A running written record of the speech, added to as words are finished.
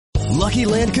Lucky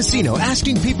Land Casino,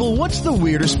 asking people, what's the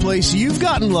weirdest place you've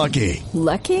gotten lucky?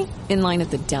 Lucky? In line at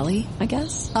the deli, I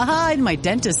guess? Aha, in my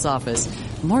dentist's office.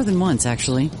 More than once,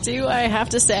 actually. Do I have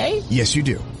to say? Yes, you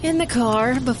do. In the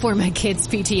car before my kids'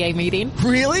 PTA meeting.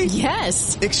 Really?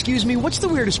 Yes. Excuse me, what's the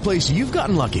weirdest place you've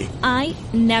gotten lucky? I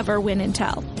never win and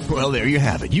tell. Well, there you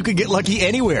have it. You can get lucky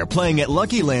anywhere, playing at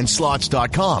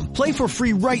LuckyLandSlots.com. Play for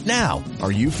free right now.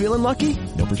 Are you feeling lucky?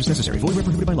 No purchase necessary. Void where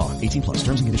prohibited by law. 18 plus.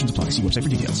 Terms and conditions apply. See website for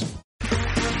details.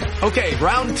 Okay,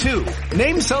 round two.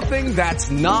 Name something that's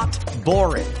not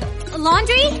boring. A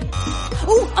laundry?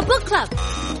 Ooh, a book club.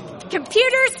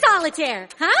 Computer solitaire,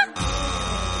 huh?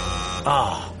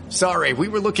 Ah, sorry, we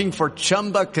were looking for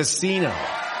Chumba Casino.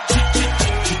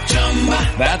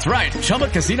 That's right,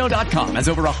 ChumbaCasino.com has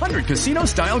over 100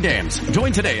 casino-style games.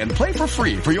 Join today and play for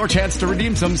free for your chance to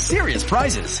redeem some serious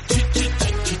prizes.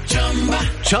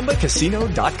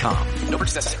 ChumbaCasino.com. No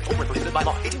purchase necessary. Void where prohibited by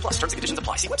law. 18 plus. Terms and conditions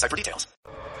apply. See website for details.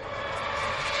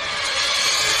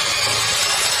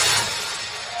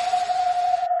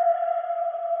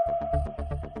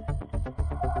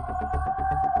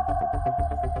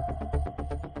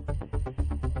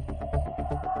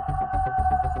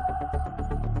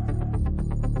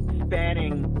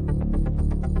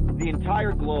 Spanning the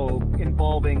entire globe,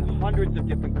 involving hundreds of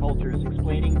different cultures,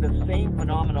 explaining the same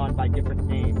phenomenon by different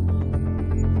names.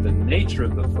 The nature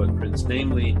of the footprints,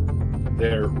 namely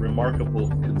their remarkable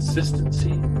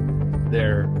consistency,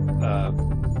 their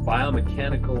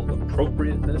biomechanical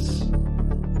appropriateness,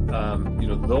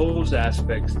 those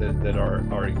aspects that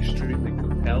are extremely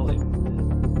compelling.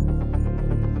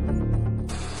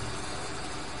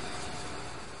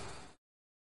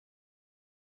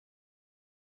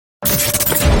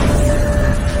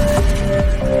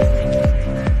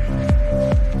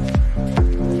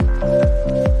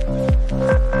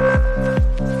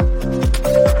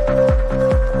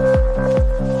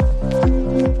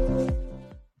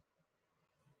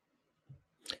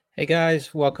 Hey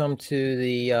guys, welcome to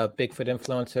the Bigfoot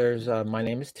Influencers. My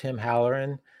name is Tim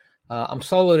Halloran. I'm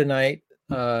solo tonight.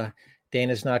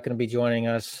 Dana's not going to be joining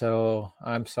us, so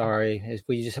I'm sorry.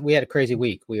 We had a crazy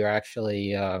week. We were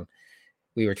actually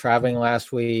we were traveling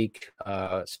last week.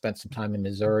 Spent some time in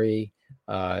Missouri.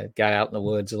 Got out in the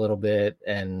woods a little bit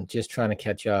and just trying to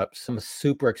catch up. So I'm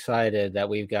super excited that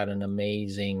we've got an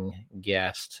amazing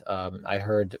guest. I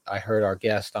heard our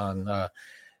guest on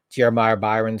Jeremiah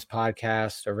Byron's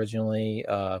podcast originally,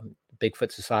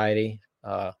 Bigfoot Society.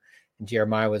 And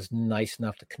Jeremiah was nice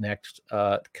enough to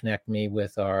connect me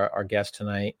with our guest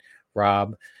tonight,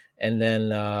 Rob. And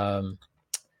then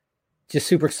just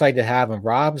super excited to have him.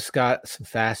 Rob's got some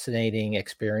fascinating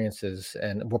experiences,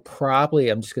 and I'm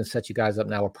just going to set you guys up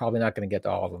now. We're probably not going to get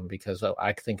to all of them because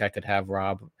I think I could have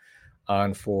Rob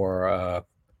on for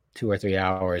 2 or 3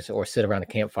 hours or sit around a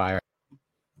campfire.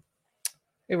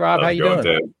 Hey, Rob, how you doing?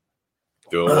 Tim?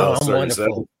 Doing well, I'm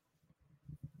wonderful.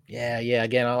 Yeah.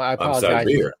 Again, I apologize. I'm sorry to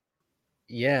be here.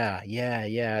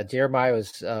 Yeah. Jeremiah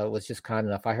was just kind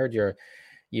enough. I heard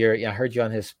I heard you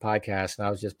on his podcast, and I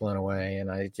was just blown away.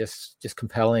 And I just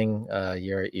compelling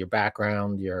your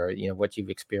background, what you've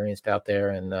experienced out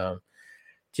there, and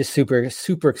just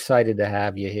super excited to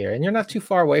have you here. And you're not too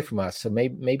far away from us, so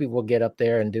maybe we'll get up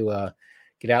there and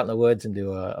get out in the woods and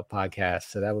do a podcast.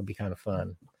 So that would be kind of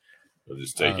fun. We'll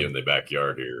just take you in the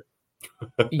backyard here.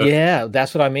 Yeah,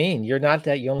 that's what I mean. You're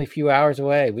only a few hours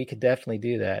away. We could definitely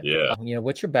do that. Yeah.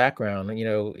 What's your background?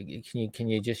 Can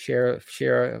you just share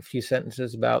a few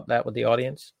sentences about that with the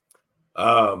audience?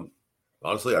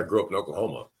 Honestly, I grew up in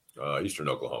Oklahoma, eastern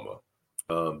Oklahoma.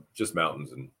 Just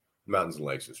mountains and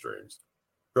lakes and streams.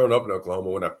 Growing up in Oklahoma,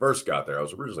 when I first got there, I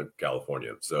was originally from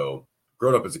California. So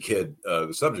growing up as a kid,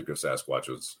 the subject of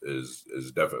Sasquatch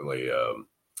is definitely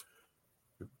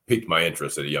piqued my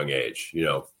interest at a young age,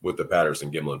 with the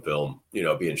Patterson Gimlin film,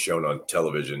 being shown on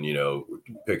television,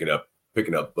 picking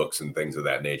up books and things of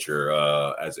that nature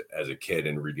as a kid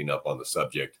and reading up on the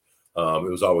subject.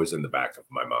 It was always in the back of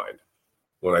my mind.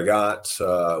 When I got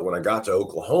to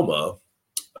Oklahoma,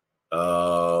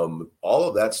 all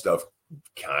of that stuff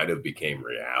kind of became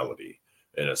reality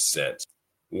in a sense.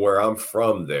 Where I'm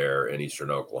from there in eastern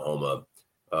Oklahoma,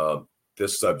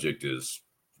 this subject is,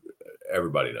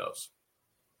 everybody knows.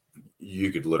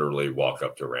 You could literally walk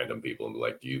up to random people and be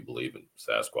like, do you believe in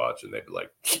Sasquatch? And they'd be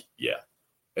like, yeah.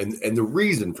 And the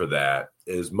reason for that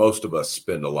is most of us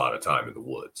spend a lot of time in the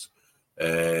woods.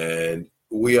 And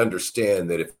we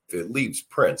understand that if it leaves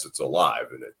prints, it's alive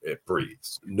and it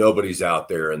breathes. Nobody's out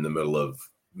there in the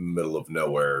middle of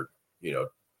nowhere,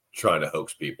 trying to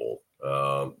hoax people,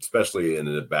 especially in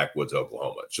the backwoods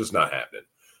Oklahoma. It's just not happening.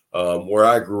 Where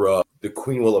I grew up, the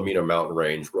Queen Wilhelmina mountain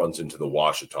range runs into the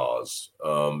Ouachitas.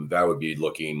 That would be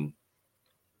looking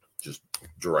just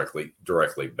directly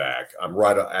back. I'm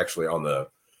right actually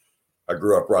I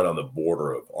grew up right on the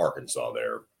border of Arkansas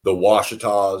there. The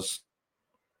Ouachitas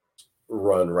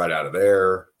run right out of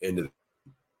there into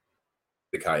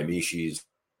the Kiamichis.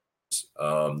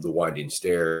 The Winding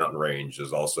Stair mountain range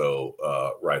is also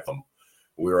right.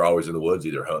 We were always in the woods,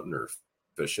 either hunting or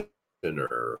fishing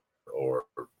or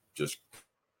just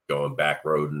going back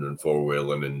roading and four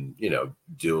wheeling and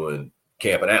doing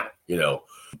camping out.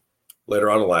 Later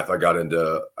on in life, I got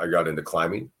into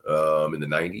climbing in the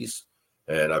 90s,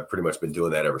 and I've pretty much been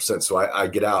doing that ever since. So I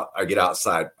get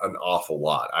outside an awful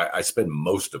lot. I spend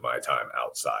most of my time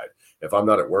outside. If I'm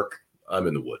not at work, I'm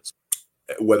in the woods.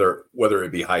 Whether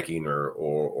it be hiking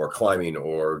or climbing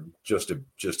or just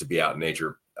to be out in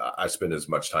nature, I spend as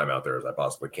much time out there as I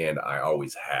possibly can. I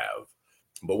always have.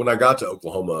 But when I got to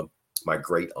Oklahoma, my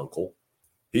great uncle,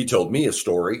 he told me a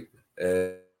story,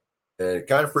 and it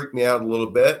kind of freaked me out a little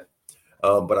bit.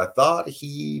 But I thought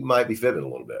he might be fibbing a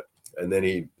little bit, and then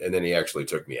he actually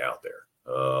took me out there.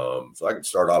 So I could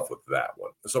start off with that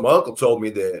one. So my uncle told me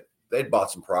that they'd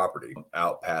bought some property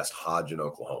out past Hodgen,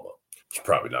 Oklahoma. You're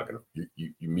probably not going to,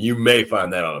 you may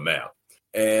find that on a map.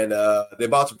 And they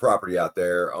bought some property out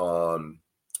there on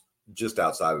just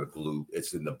outside of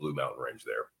it's in the Blue Mountain Range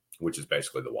there, which is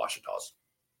basically the Ouachitas.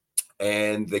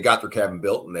 And they got their cabin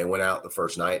built, and they went out the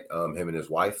first night, him and his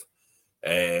wife,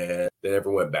 and they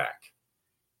never went back.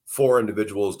 4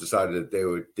 individuals decided that they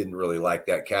didn't really like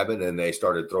that cabin, and they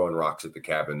started throwing rocks at the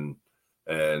cabin,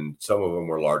 and some of them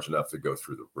were large enough to go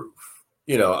through the roof.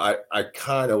 I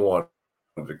kind of wanted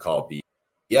to call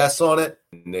BS on it,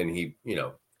 and then he,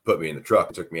 put me in the truck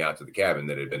and took me out to the cabin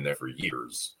that had been there for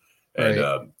years, and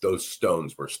Right. Those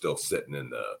stones were still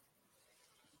sitting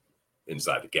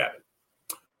inside the cabin.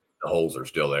 The holes are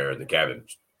still there, and the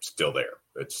cabin's still there.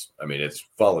 It's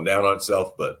fallen down on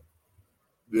itself, but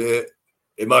it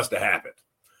must have happened.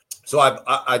 So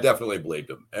I definitely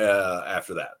believed him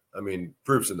after that.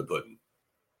 Proof's in the pudding.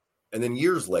 And then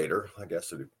years later, I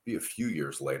guess it'd be a few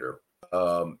years later,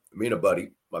 me and a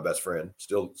buddy, my best friend,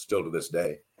 still to this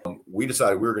day, we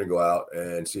decided we were going to go out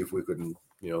and see if we could,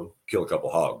 kill a couple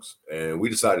hogs. And we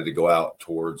decided to go out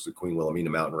towards the Queen Wilhelmina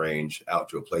mountain range, out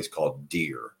to a place called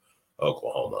Deer,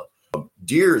 Oklahoma.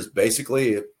 Deer is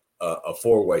basically a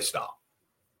 4-way stop.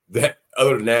 That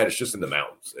other than that, it's just in the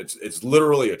mountains. It's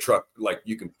literally a truck. Like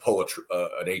you can pull an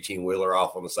 18-wheeler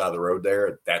off on the side of the road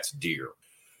there. That's Deer.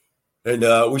 And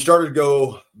we started to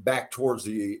go back towards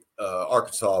the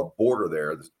Arkansas border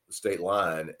there, the state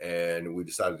line, and we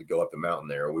decided to go up the mountain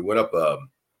there. We went up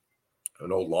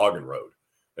an old logging road,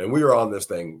 and we were on this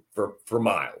thing for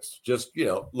miles, just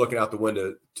looking out the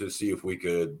window to see if we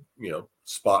could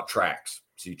spot tracks.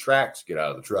 See tracks, get out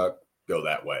of the truck, go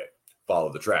that way,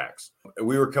 follow the tracks. And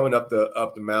we were coming up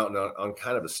the mountain on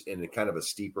kind of a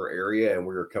steeper area, and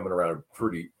we were coming around a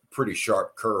pretty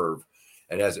sharp curve.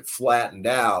 And as it flattened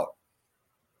out,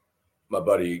 my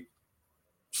buddy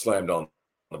slammed on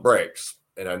the brakes,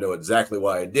 and I know exactly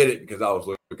why I did it, because I was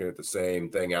looking at the same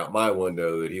thing out my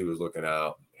window that he was looking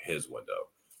out his window.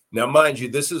 Now, mind you,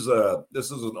 this is an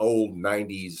old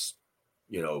 90s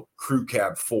crew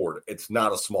cab Ford. It's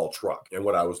not a small truck. And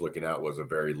what I was looking at was a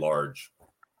very large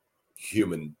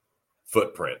human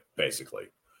footprint, basically.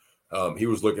 He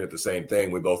was looking at the same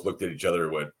thing. We both looked at each other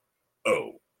and went,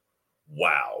 oh,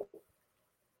 wow.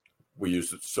 We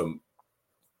used some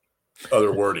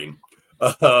other wording,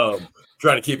 trying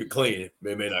to keep it clean.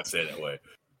 They may not say it that way.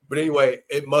 But anyway,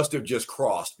 it must have just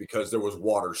crossed because there was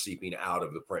water seeping out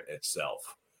of the print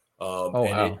itself. Wow.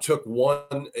 It took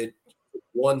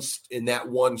in that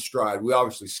one stride. We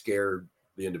obviously scared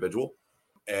the individual,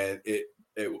 and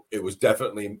it was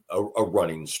definitely a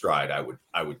running stride. I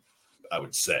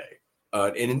would say,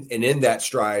 and in that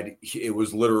stride, it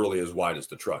was literally as wide as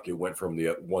the truck. It went from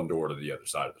the one door to the other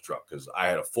side of the truck, because I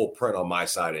had a full print on my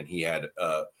side, and he had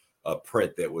a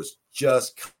print that was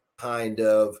just kind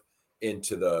of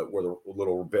into where the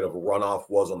little bit of a runoff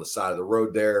was on the side of the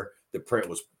road there. The print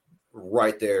was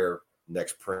right there.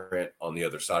 Next print on the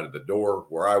other side of the door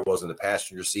where I was in the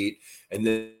passenger seat. And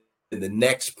then the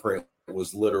next print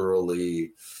was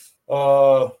literally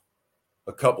a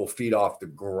couple feet off the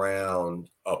ground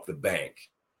up the bank.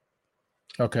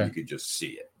 Okay. You could just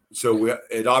see it. So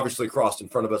it obviously crossed in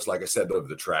front of us, like I said, over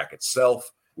the track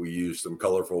itself. We used some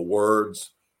colorful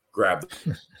words, grabbed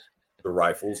the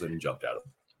rifles, and jumped out of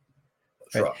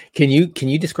the truck. Can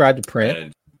you describe the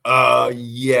print? And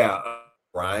yeah,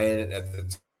 Ryan at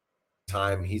the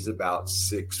time, he's about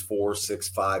 6'4",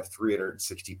 6'5",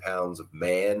 360 pounds of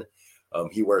man.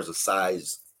 He wears a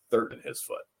size 30 in his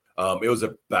foot. It was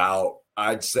about,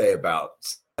 I'd say about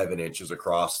 7 inches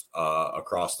across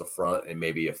the front and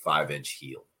maybe a 5-inch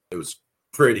heel. It was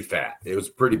pretty fat. It was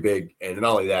pretty big. And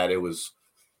not only that, it was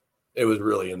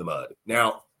really in the mud.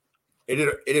 Now, it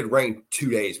had rained 2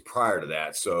 days prior to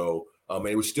that. So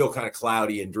it was still kind of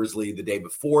cloudy and drizzly the day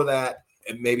before that.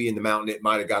 And maybe in the mountain, it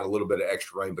might have got a little bit of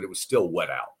extra rain, but it was still wet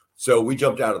out. So we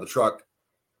jumped out of the truck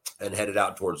and headed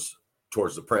out towards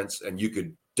the prints. And you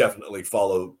could definitely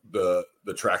follow the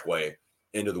trackway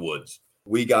into the woods.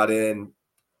 We got in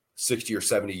 60 or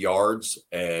 70 yards,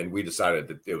 and we decided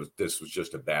that this was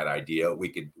just a bad idea. We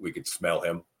could smell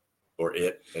him or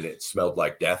it, and it smelled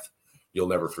like death. You'll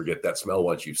never forget that smell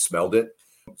once you've smelled it.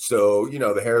 So,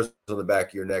 the hairs on the back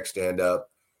of your neck stand up.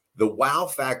 The wow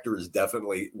factor was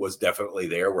definitely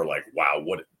there. We're like, wow,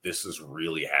 this is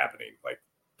really happening. Like,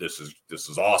 this is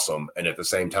awesome. And at the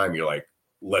same time, you're like,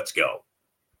 let's go.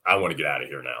 I want to get out of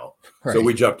here now. Right. So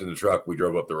we jumped in the truck. We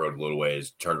drove up the road a little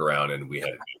ways, turned around, and we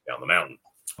headed down the mountain.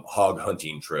 Hog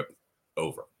hunting trip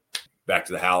over. Back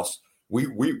to the house.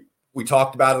 We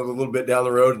talked about it a little bit down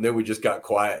the road, and then we just got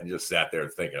quiet and just sat there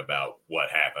thinking about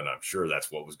what happened. I'm sure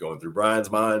that's what was going through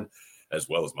Brian's mind as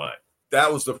well as mine.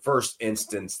 That was the first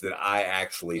instance that I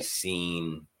actually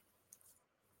seen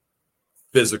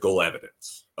physical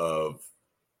evidence of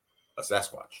a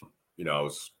Sasquatch. I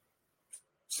was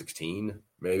 16,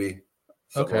 maybe,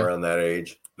 somewhere around that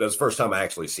age. That was the first time I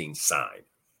actually seen sign.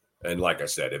 And like I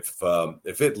said,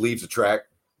 if it leaves a track,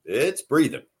 it's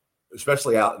breathing,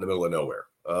 especially out in the middle of nowhere.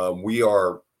 I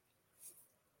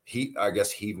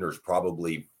guess Heavener's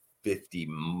probably 50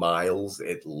 miles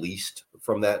at least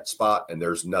from that spot, and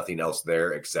there's nothing else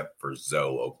there except for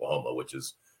Zoe, Oklahoma, which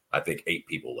is, I think, 8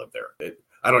 people live there. They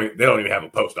don't even have a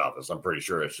post office. I'm pretty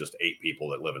sure it's just 8 people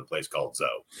that live in a place called Zoe.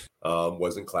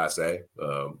 Wasn't Class A.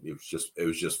 It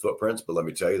was just footprints, but let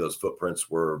me tell you, those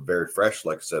footprints were very fresh.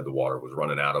 Like I said, the water was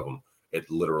running out of them. It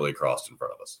literally crossed in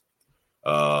front of us.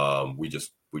 We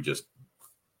just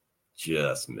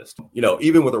missed them.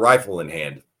 Even with a rifle in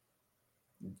hand,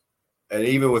 and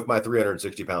even with my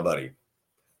 360-pound buddy,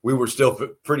 we were still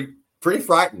pretty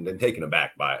frightened and taken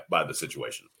aback by the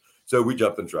situation. So we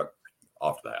jumped in the truck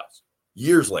off to the house.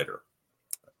 Years later,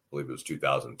 I believe it was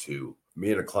 2002,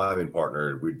 me and a climbing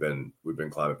partner, we've been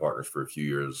climbing partners for a few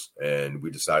years, and we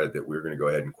decided that we were going to go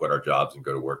ahead and quit our jobs and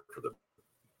go to work for the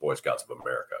Boy Scouts of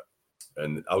America.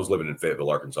 And I was living in Fayetteville,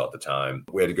 Arkansas at the time.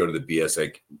 We had to go to the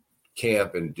BSA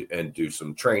camp and do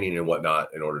some training and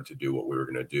whatnot in order to do what we were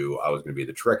going to do. I was going to be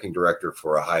the trekking director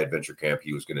for a high adventure camp.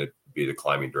 He was going to be the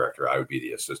climbing director. I would be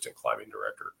the assistant climbing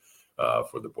director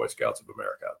for the Boy Scouts of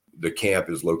America. The camp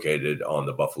is located on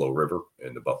the Buffalo River,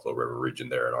 in the Buffalo River region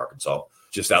there in Arkansas,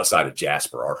 just outside of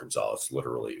Jasper, Arkansas. It's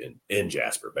literally in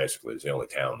Jasper, basically. It's the only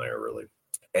town there, really.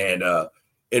 And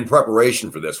in preparation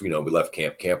for this, we left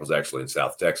camp. Camp was actually in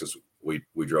South Texas. We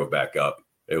drove back up.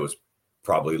 It was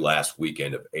probably last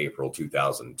weekend of April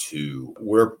 2002.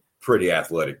 We're pretty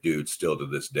athletic dudes still to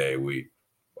this day.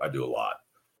 I do a lot.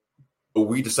 But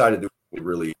we decided to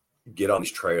really get on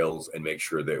these trails and make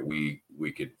sure that we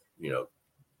could,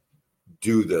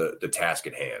 do the task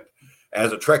at hand.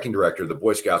 As a trekking director, the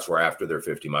Boy Scouts were after their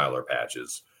 50-miler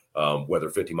patches, whether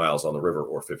 50 miles on the river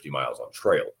or 50 miles on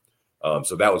trail.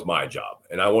 So that was my job.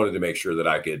 And I wanted to make sure that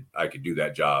I could do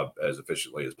that job as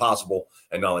efficiently as possible.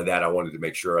 And not only that, I wanted to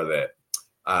make sure that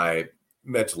I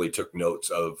mentally took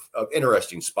notes of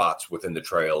interesting spots within the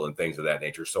trail and things of that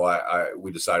nature. So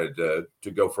we decided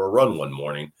to go for a run one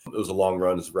morning. It was a long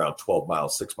run. It was around 12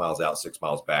 miles, 6 miles out, 6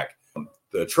 miles back.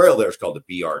 The trail there is called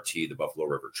the BRT, the Buffalo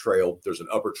River Trail. There's an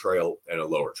upper trail and a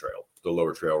lower trail. The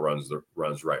lower trail runs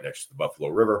right next to the Buffalo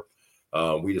River.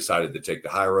 We decided to take the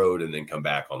high road and then come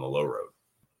back on the low road.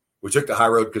 We took the high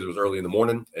road because it was early in the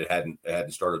morning. It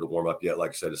hadn't started to warm up yet.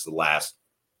 Like I said, it's the last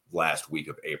week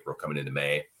of April coming into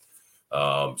May.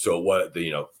 So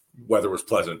weather was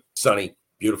pleasant, sunny,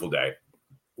 beautiful day.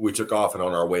 We took off, and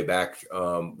on our way back,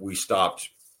 we stopped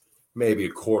maybe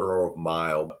a quarter of a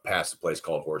mile past a place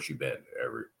called Horseshoe Bend.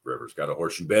 Every river's got a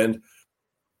horseshoe bend,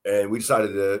 and we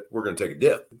decided that we're going to take a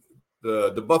dip.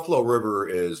 The Buffalo River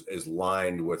is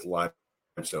lined with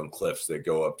limestone cliffs that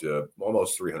go up to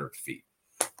almost 300 feet.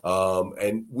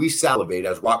 And we salivate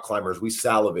as rock climbers. We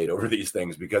salivate over these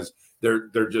things because they're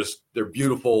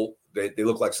beautiful. They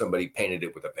look like somebody painted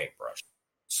it with a paintbrush.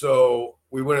 So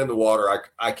we went in the water.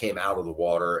 I came out of the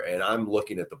water, and I'm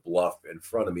looking at the bluff in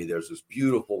front of me. There's this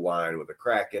beautiful line with a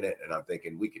crack in it, and I'm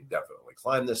thinking we can definitely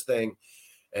climb this thing.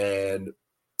 And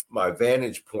my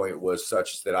vantage point was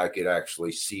such that I could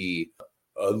actually see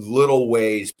a little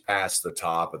ways past the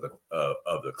top of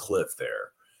the cliff there.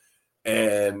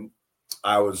 And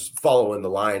I was following the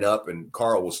line up, and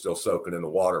Carl was still soaking in the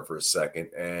water for a second,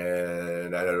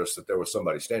 and I noticed that there was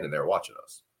somebody standing there watching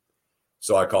us.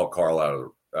 So I called Carl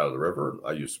out of the river.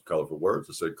 I used some colorful words.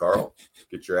 I said, "Carl,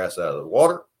 get your ass out of the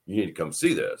water. You need to come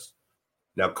see this."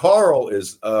 Now, Carl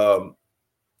is,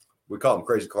 we call him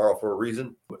Crazy Carl for a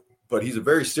reason, but he's a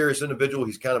very serious individual.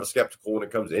 He's kind of a skeptical when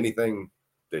it comes to anything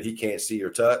that he can't see or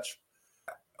touch.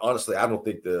 Honestly, I don't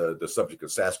think the subject of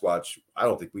Sasquatch, I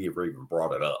don't think we ever even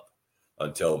brought it up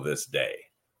until this day.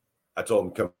 I told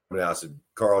him coming out, I said,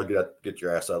 "Carl, get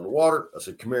your ass out of the water." I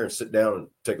said, "Come here and sit down and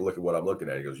take a look at what I'm looking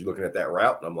at." He goes, "You looking at that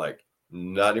route?" And I'm like,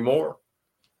 "Not anymore."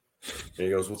 And he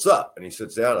goes, "What's up?" And he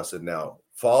sits down. I said, "Now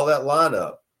follow that line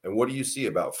up. And what do you see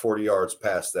about 40 yards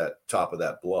past that top of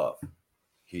that bluff?"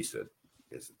 He said,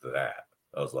 "Is that?"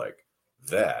 I was like,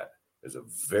 "That is a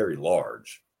very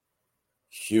large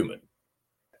human."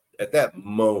 At that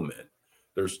moment,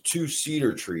 there's 2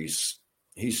 cedar trees.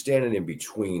 He's standing in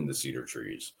between the cedar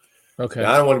trees. Okay.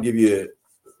 Now, I don't want to give you.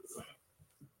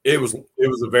 It was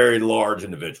a very large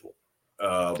individual.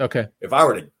 Okay. If I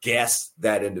were to guess,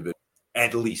 that individual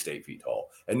at least 8 feet tall,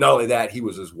 and not only that, he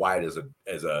was as wide as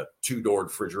a 2-door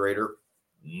refrigerator,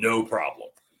 no problem.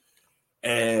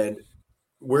 And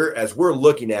as we're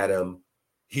looking at him,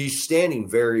 he's standing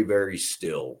very, very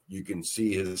still. You can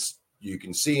see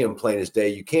him plain as day.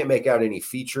 You can't make out any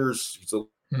features. He's a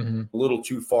little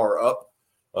too far up,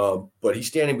 but he's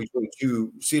standing between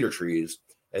 2 cedar trees,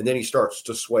 and then he starts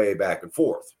to sway back and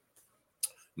forth.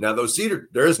 Now,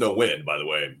 there is no wind, by the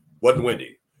way. It wasn't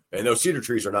windy, and those cedar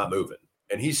trees are not moving.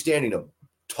 And he's standing up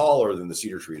taller than the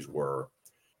cedar trees were.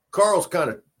 Carl's kind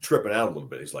of tripping out a little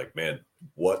bit. He's like, "Man,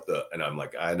 what the?" And I'm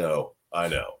like, I know.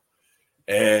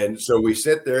 And so we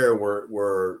sit there and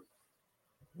we're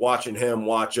watching him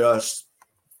watch us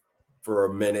for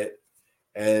a minute.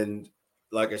 And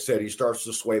like I said, he starts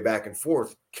to sway back and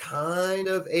forth, kind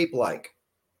of ape-like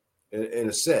in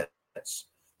a sense,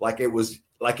 like it was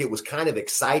kind of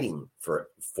exciting for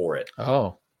it.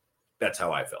 Oh, that's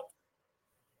how I felt.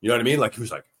 You know what I mean? Like he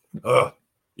was like,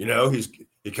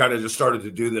 he kind of just started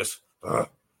to do this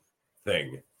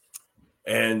thing.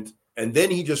 And then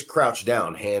he just crouched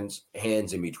down, hands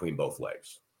in between both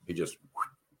legs. He just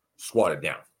squatted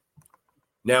down.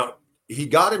 Now, he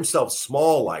got himself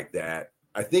small like that.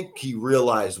 I think he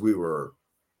realized we were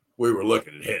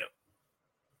looking at him.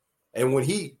 And when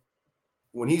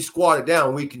he squatted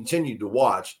down, we continued to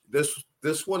watch.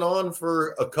 This went on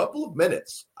for a couple of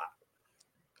minutes.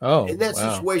 Oh, in that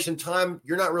situation time,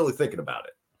 you're not really thinking about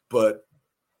it. But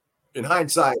in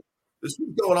hindsight, this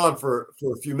was going on for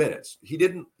a few minutes. He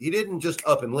didn't just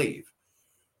up and leave.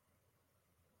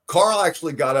 Carl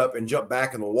actually got up and jumped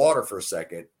back in the water for a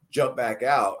second, jumped back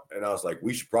out, and I was like,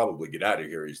 "We should probably get out of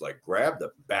here." He's like, "Grab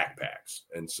the backpacks."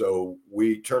 And so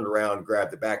we turned around,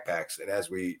 grabbed the backpacks, and as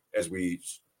we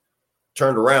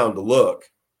turned around to look,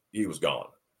 he was gone.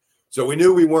 So we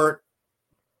knew we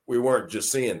weren't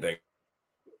just seeing things.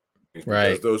 Right.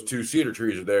 Because those 2 cedar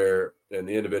trees are there and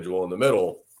the individual in the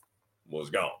middle was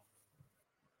gone.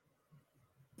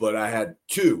 But I had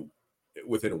 2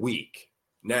 within a week.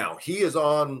 Now, he is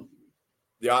on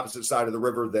the opposite side of the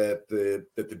river that the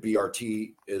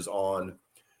BRT is on.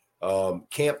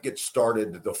 Camp gets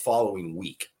started the following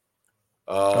week.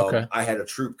 Okay. I had a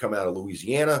troop come out of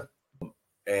Louisiana,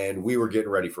 and we were getting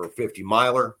ready for a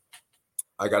 50-miler.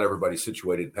 I got everybody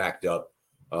situated, packed up.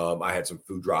 I had some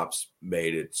food drops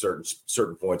made at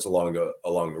certain points along the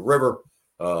river,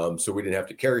 so we didn't have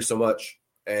to carry so much.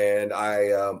 And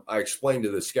I explained to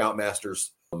the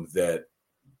scoutmasters that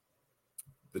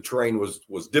the terrain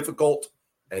was difficult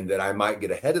and that I might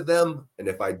get ahead of them. And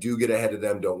if I do get ahead of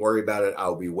them, don't worry about it.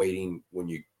 I'll be waiting when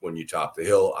you top the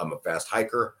hill. I'm a fast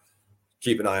hiker.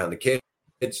 Keep an eye on the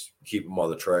kids. Keep them on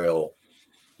the trail.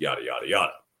 Yada yada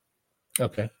yada.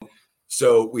 Okay.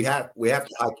 So we have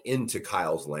to hike into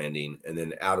Kyle's Landing, and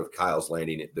then out of Kyle's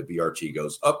Landing, the BRT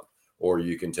goes up, or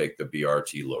you can take the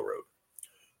BRT low road.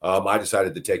 I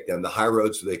decided to take them the high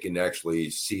road so they can actually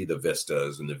see the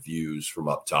vistas and the views from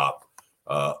up top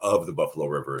of the Buffalo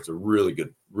River. It's a really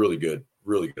good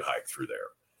hike through there.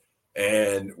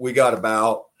 And we got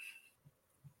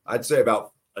I'd say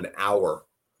about an hour.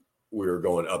 We were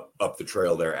going up the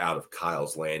trail there out of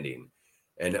Kyle's Landing,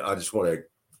 and I just want to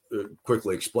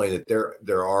quickly explain that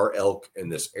there are elk in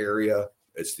this area.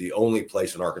 It's the only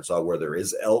place in Arkansas where there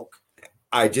is elk.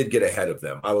 I did get ahead of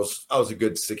them. I was a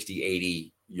good 60,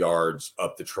 80 yards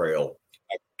up the trail.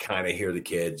 I kind of hear the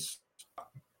kids,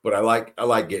 but I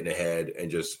like getting ahead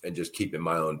and just keeping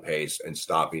my own pace and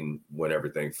stopping when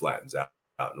everything flattens out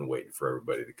and waiting for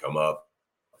everybody to come up.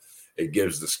 It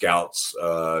gives the scouts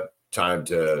time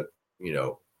to,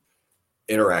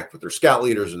 interact with their scout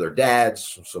leaders or their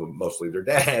dads, so mostly their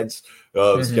dads,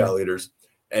 scout leaders.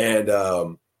 And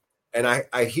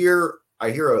I hear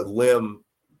a limb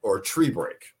or a tree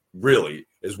break, really,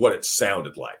 is what it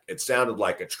sounded like. It sounded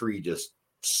like a tree just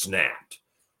snapped.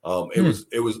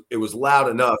 It was loud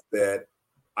enough that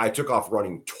I took off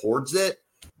running towards it.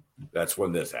 That's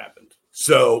when this happened.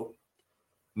 So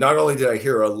not only did I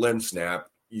hear a limb snap,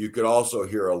 you could also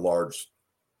hear a large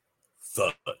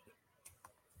thud.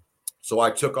 So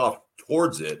I took off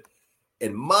towards it.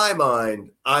 In my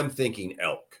mind, I'm thinking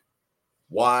elk.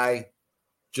 Why?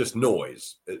 Just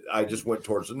noise. I just went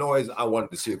towards the noise. I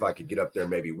wanted to see if I could get up there,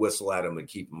 maybe whistle at them and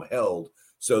keep them held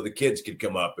so the kids could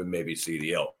come up and maybe see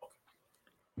the elk.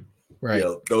 Right. You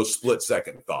know, those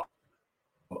split-second thoughts.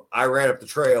 I ran up the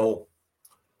trail,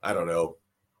 I don't know,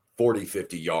 40,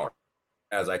 50 yards.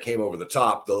 As I came over the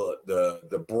top,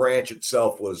 the branch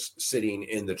itself was sitting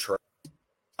in the tree.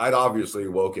 I'd obviously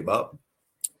woke him up,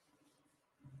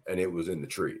 and it was in the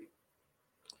tree.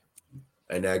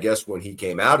 And I guess when he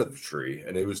came out of the tree,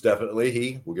 and it was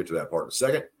definitely we'll get to that part in a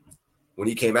second. When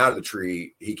he came out of the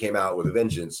tree, he came out with a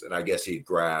vengeance, and I guess he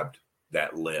grabbed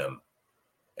that limb,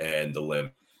 and the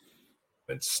limb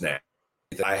and snapped.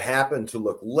 I happened to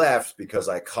look left because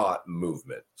I caught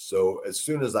movement. So as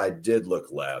soon as I did look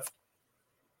left,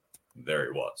 there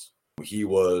he was. He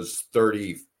was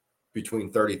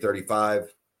between 30,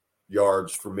 35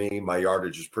 yards for me. My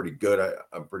yardage is pretty good.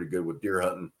 I'm pretty good with deer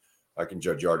hunting. I can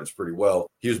judge yardage pretty well.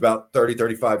 He was about 30,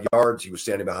 35 yards. He was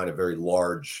standing behind a very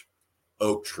large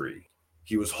oak tree.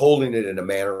 He was holding it in a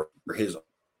manner where his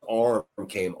arm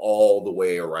came all the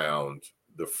way around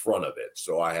the front of it.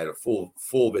 So I had a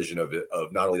full vision of it,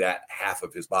 of not only that half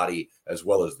of his body, as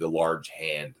well as the large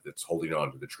hand that's holding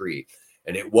on to the tree.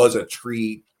 And it was a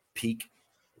tree peak,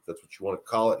 if that's what you want to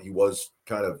call it. He was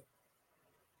kind of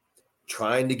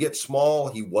trying to get small.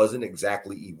 He wasn't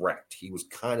exactly erect. He was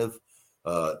kind of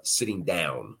sitting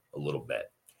down a little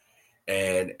bit.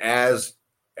 And as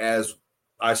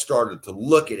I started to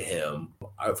look at him,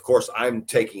 of course, I'm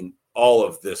taking all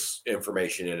of this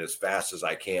information in as fast as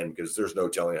I can because there's no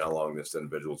telling how long this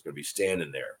individual is going to be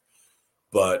standing there.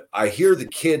 But I hear the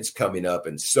kids coming up,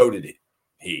 and so did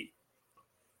he.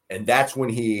 And that's when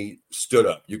he stood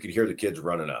up. You could hear the kids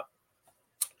running up.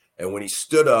 And when he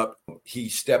stood up, he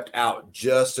stepped out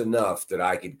just enough that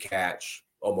I could catch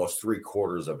almost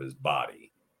 3/4 of his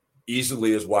body,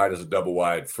 easily as wide as a double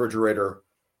wide refrigerator.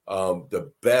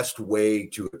 The best way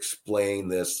to explain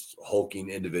this hulking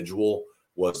individual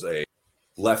was a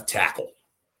left tackle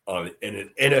in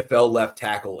an NFL left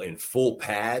tackle in full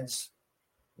pads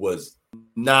was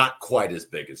not quite as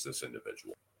big as this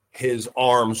individual. His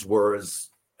arms were as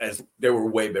they were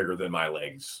way bigger than my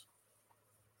legs.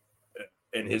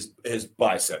 And his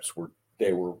biceps were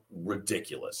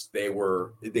ridiculous. They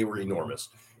were enormous.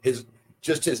 His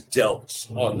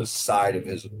delts on the side of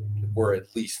his were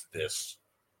at least this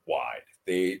wide.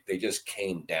 They just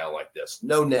came down like this.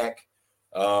 No neck.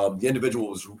 The individual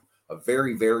was a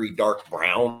very, very dark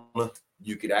brown.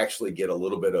 You could actually get a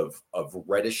little bit of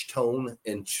reddish tone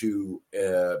into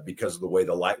because of the way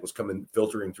the light was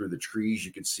filtering through the trees.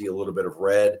 You could see a little bit of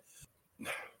red.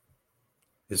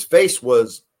 His face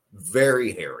was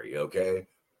very hairy, okay,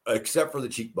 except for the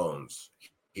cheekbones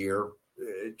here.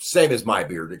 Same as my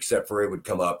beard, except for it would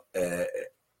come up and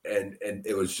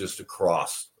it was just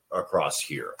across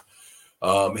here.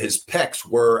 His pecs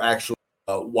were actually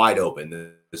wide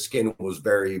open. The skin was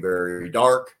very, very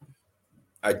dark.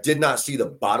 I did not see the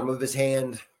bottom of his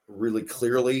hand really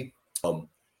clearly.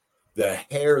 The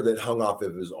hair that hung off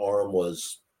of his arm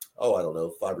was, I don't know,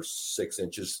 5 or 6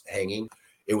 inches hanging.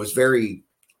 It was very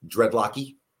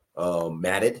dreadlocky,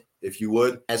 matted, if you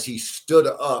would. As he stood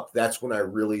up, that's when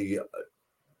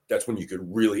you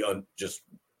could really just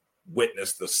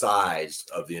witness the size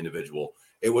of the individual.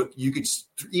 You could,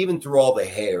 even through all the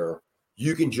hair,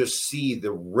 you can just see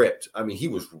the ripped. I mean, he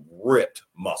was ripped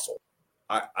muscle.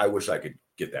 I wish I could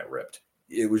get that ripped.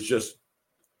 It was just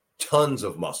tons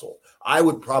of muscle. I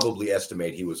would probably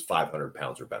estimate he was 500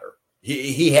 pounds or better.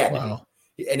 He had to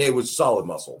be. And it was solid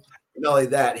muscle. Not only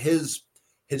that,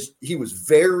 he was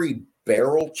very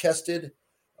barrel chested.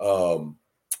 And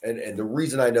the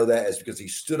reason I know that is because he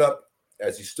stood up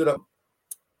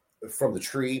from the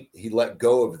tree, he let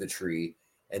go of the tree.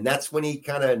 And that's when he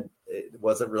it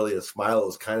wasn't really a smile. It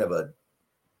was kind of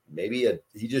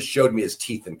he just showed me his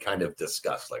teeth in kind of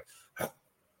disgust. Like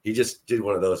he just did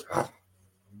one of those,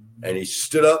 and he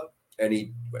stood up and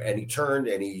he turned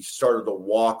and he started to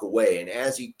walk away. And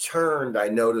as he turned, I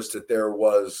noticed that there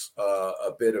was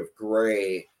a bit of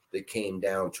gray that came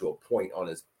down to a point on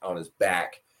his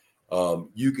back.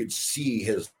 You could see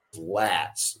his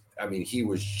lats. I mean, he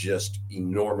was just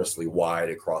enormously wide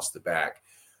across the back.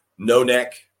 No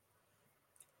neck.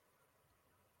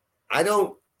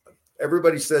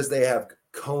 Everybody says they have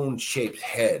cone-shaped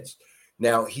heads.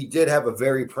 Now, he did have a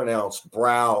very pronounced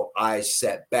brow, eyes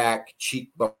set back,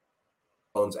 cheekbones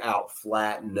out,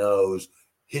 flat nose.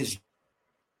 His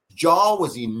jaw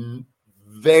was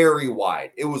very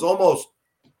wide. It was almost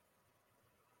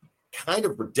kind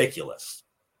of ridiculous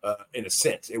in a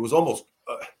sense. It was almost,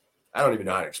 I don't even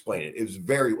know how to explain it. It was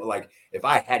very, like, if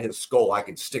I had his skull, I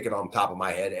could stick it on top of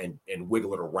my head and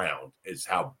wiggle it around is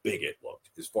how big it looked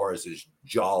as far as his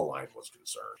jawline was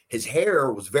concerned. His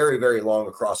hair was very, very long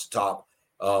across the top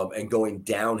and going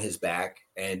down his back.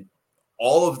 And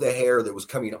all of the hair that was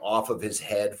coming off of his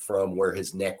head from where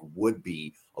his neck would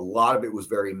be, a lot of it was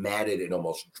very matted and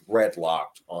almost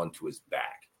dreadlocked onto his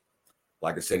back.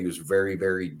 Like I said, he was very,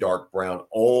 very dark brown,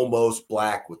 almost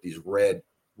black with these red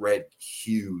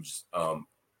hues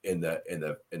in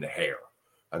the hair.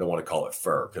 I don't want to call it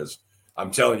fur because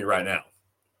I'm telling you right now,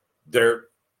 they're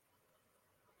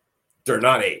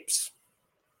not apes.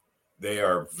 They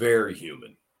are very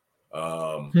human.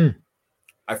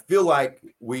 I feel like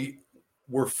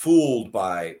we're fooled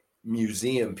by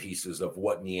museum pieces of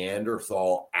what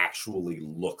Neanderthal actually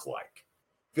look like.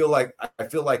 I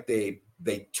feel like they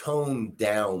toned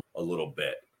down a little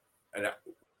bit, and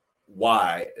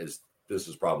why is this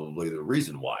is probably the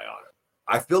reason why on it.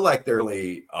 I feel like they're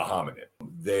really a hominid.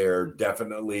 They're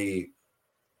definitely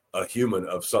a human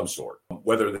of some sort,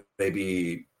 whether they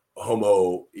be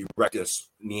Homo erectus,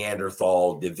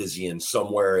 Neanderthal, Divisian,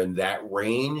 somewhere in that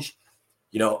range.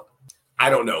 I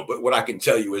don't know, but what I can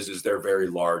tell you is they're very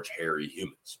large, hairy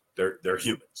humans. They're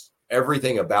humans.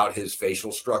 Everything about his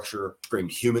facial structure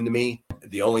screamed human to me.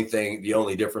 The only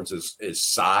difference is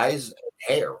size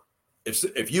and hair.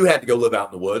 If you had to go live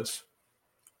out in the woods,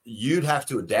 you'd have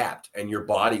to adapt, and your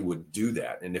body would do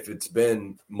that. And if it's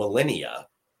been millennia,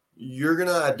 you're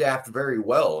gonna adapt very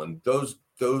well, and those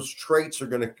traits are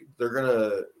gonna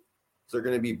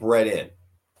be bred in.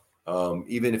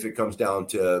 Even if it comes down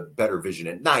to better vision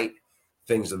at night,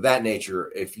 things of that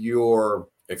nature. If you're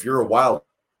a wild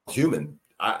human,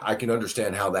 I can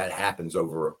understand how that happens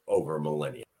over a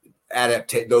millennia.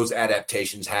 Those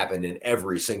adaptations happen in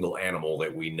every single animal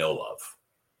that we know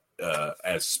of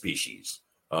as species.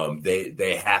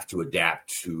 They have to adapt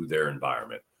to their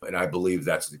environment, and I believe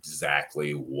that's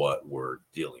exactly what we're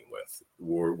dealing with.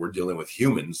 We're dealing with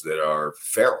humans that are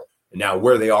feral. Now,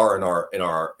 where they are in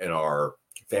our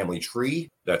family tree,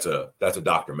 that's a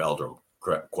Dr. Meldrum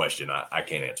question. I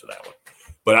can't answer that one,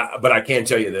 but I can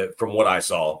tell you that from what I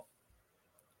saw,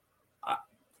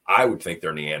 I would think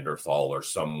they're Neanderthal or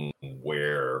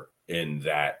somewhere in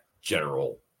that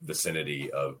general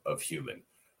vicinity of human,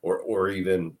 or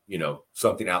even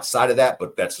something outside of that.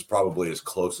 But that's probably as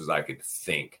close as I could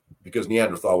think, because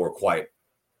Neanderthal were quite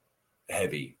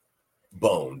heavy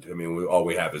boned. I mean, all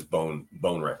we have is bone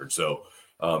record. So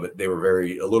they were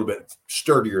a little bit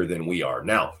sturdier than we are.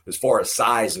 Now, as far as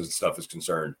size and stuff is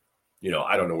concerned,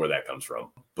 I don't know where that comes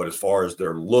from. But as far as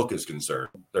their look is concerned,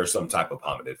 they're some type of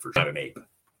hominid, for sure, not an ape.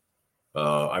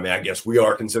 I mean, I guess we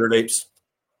are considered apes,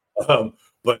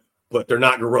 but they're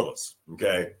not gorillas.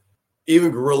 Okay,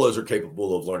 even gorillas are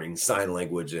capable of learning sign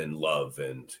language and love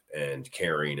and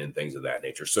caring and things of that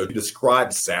nature. So to describe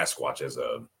Sasquatch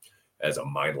as a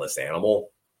mindless animal,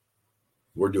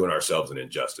 we're doing ourselves an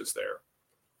injustice there.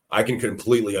 I can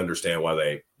completely understand why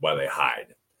they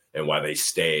hide and why they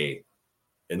stay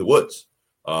in the woods,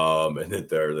 and that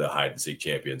they're the hide and seek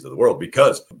champions of the world,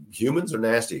 because humans are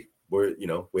nasty.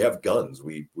 We have guns.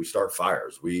 We start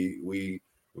fires. We're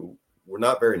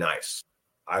not very nice.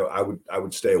 I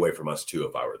would stay away from us too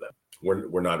if I were them.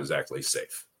 We're not exactly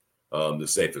safe. The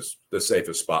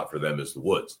safest spot for them is the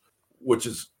woods, which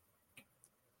is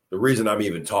the reason I'm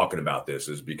even talking about this,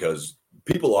 is because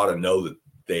people ought to know that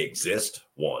they exist.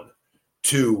 One,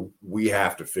 two, we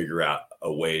have to figure out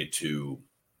a way to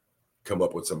come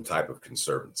up with some type of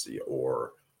conservancy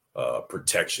or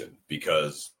protection,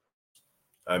 because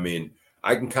I mean,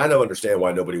 I can kind of understand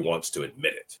why nobody wants to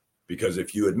admit it, because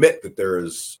if you admit that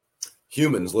there's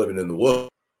humans living in the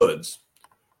woods,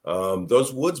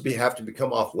 those woods have to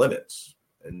become off limits,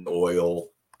 and oil,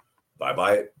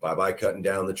 bye-bye cutting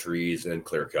down the trees and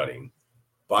clear cutting,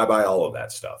 bye-bye all of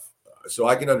that stuff. So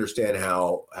I can understand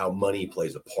how money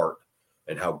plays a part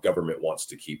and how government wants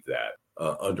to keep that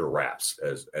under wraps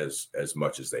as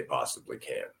much as they possibly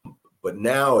can. But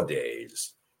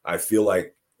nowadays, I feel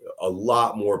like a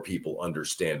lot more people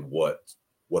understand what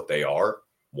they are,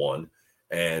 one,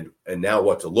 and now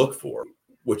what to look for,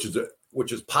 which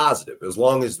is positive, as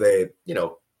long as they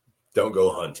don't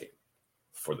go hunting,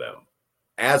 for them.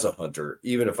 As a hunter,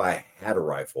 even if I had a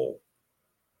rifle,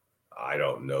 I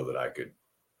don't know that I could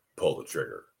pull the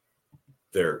trigger.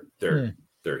 They're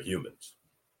humans.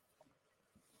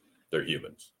 They're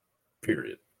humans,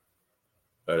 period.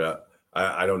 But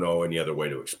I don't know any other way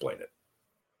to explain it.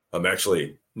 I'm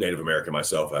actually Native American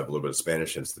myself. I have a little bit of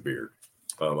Spanish, hence the beard.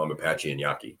 I'm Apache and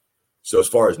Yaqui. So as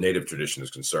far as native tradition is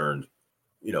concerned,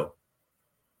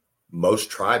 most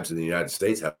tribes in the United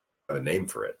States have a name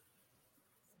for it.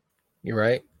 You're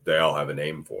right. They all have a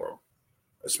name for them,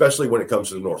 especially when it comes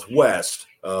to the Northwest,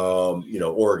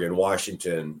 Oregon,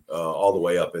 Washington, all the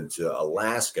way up into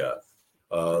Alaska.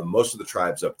 Most of the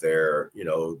tribes up there,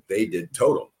 they did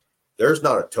totem. There's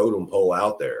not a totem pole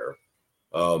out there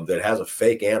that has a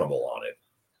fake animal on it.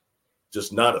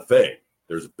 Just not a thing.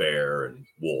 There's bear and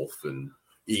wolf and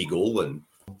eagle and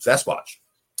Sasquatch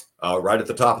right at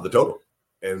the top of the totem.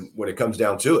 And when it comes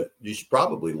down to it, you should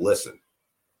probably listen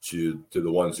to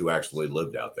the ones who actually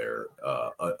lived out there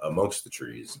amongst the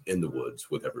trees in the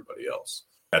woods with everybody else.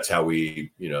 That's how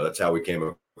we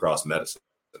came across medicine.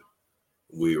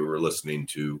 We were listening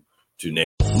to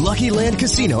Lucky Land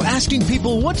Casino, asking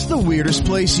people, what's the weirdest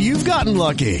place you've gotten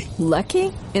lucky?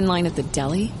 Lucky? In line at the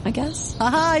deli, I guess?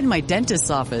 Aha, in my dentist's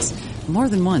office. More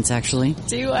than once, actually.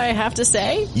 Do I have to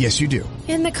say? Yes, you do.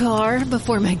 In the car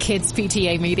before my kids'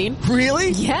 PTA meeting.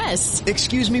 Really? Yes.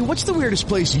 Excuse me, what's the weirdest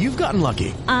place you've gotten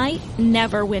lucky? I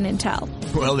never win and tell.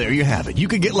 Well, there you have it. You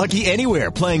can get lucky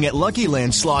anywhere, playing at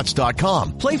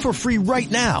LuckyLandSlots.com. Play for free right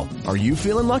now. Are you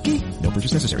feeling lucky? No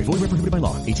purchase necessary. Void where prohibited by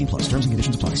law. 18+. Terms and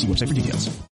conditions apply. See website for details.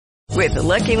 With the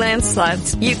Lucky Land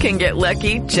Slots, you can get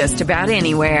lucky just about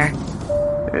anywhere.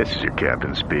 This is your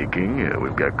captain speaking.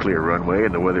 We've got clear runway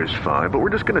and the weather's fine, but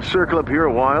we're just going to circle up here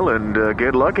a while and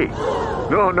get lucky.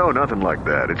 No, nothing like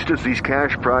that. It's just these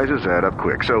cash prizes add up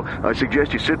quick. So I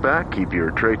suggest you sit back, keep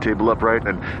your tray table upright,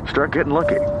 and start getting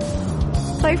lucky.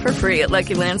 Play for free at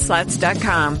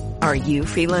LuckyLandSlots.com. Are you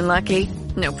feeling lucky?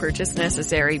 No purchase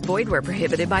necessary. Void where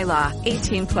prohibited by law.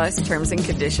 18+ terms and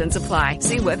conditions apply.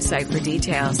 See website for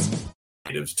details.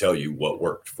 Natives tell you what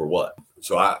worked for what.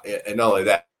 So and not only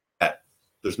that,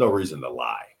 there's no reason to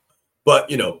lie.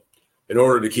 But, in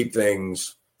order to keep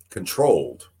things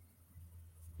controlled,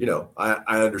 I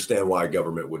understand why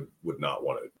government would not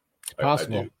want it.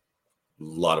 Possible. I do. A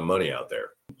lot of money out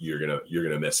there. You're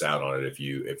gonna miss out on it if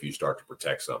you start to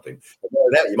protect something.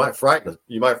 That you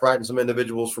might frighten some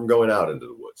individuals from going out into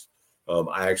the woods.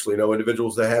 I actually know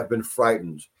individuals that have been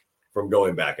frightened from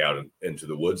going back out into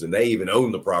the woods, and they even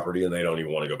own the property and they don't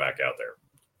even want to go back out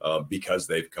there because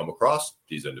they've come across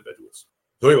these individuals.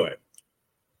 So anyway,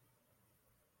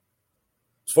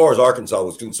 as far as Arkansas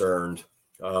was concerned,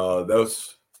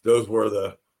 those were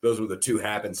the two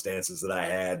happenstances that I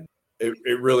had.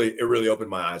 It really opened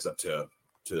my eyes up to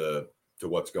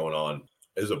what's going on.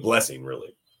 It's a blessing,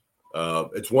 really.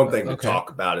 It's one thing to talk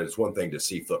about it. It's one thing to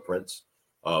see footprints.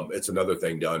 It's another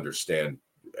thing to understand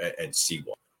and see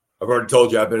one. I've already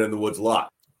told you I've been in the woods a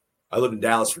lot. I lived in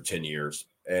Dallas for 10 years,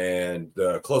 and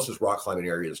the closest rock climbing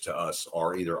areas to us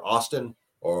are either Austin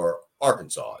or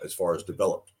Arkansas, as far as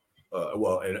developed,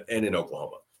 and in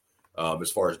Oklahoma, as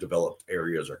far as developed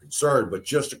areas are concerned. But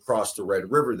just across the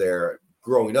Red River there,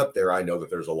 growing up there, I know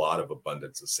that there's a lot of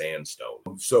abundance of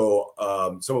sandstone. So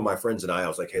some of my friends and I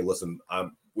was like, hey, listen,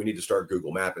 we need to start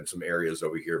Google mapping some areas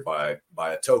over here by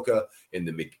Atoka in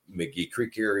the McGee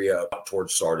Creek area up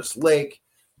towards Sardis Lake.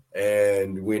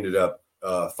 And we ended up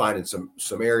finding some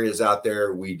areas out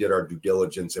there. We did our due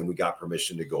diligence and we got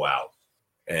permission to go out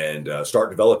and start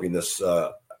developing this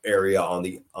area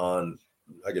on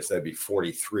I guess that'd be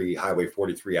Highway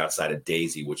 43 outside of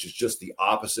Daisy, which is just the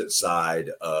opposite side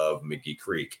of McGee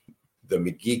Creek. The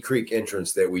McGee Creek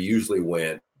entrance that we usually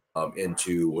went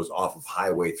into was off of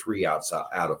Highway 3 out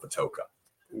of Atoka.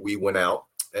 We went out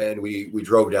and we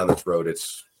drove down this road.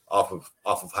 It's off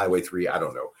of Highway 3. I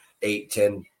don't know, 8,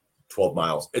 10, 12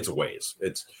 miles. It's a ways.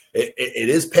 It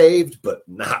is paved, but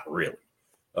not really.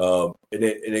 And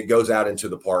it goes out into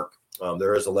the park.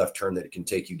 There is a left turn that can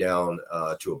take you down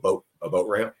to a boat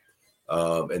ramp.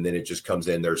 And then it just comes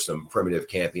in. There's some primitive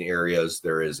camping areas.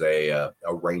 There is a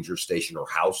ranger station or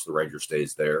house. The ranger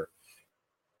stays there.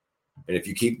 And if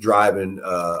you keep driving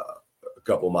a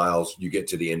couple miles, you get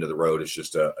to the end of the road. It's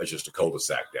just a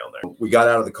cul-de-sac down there. We got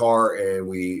out of the car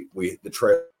and the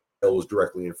trail was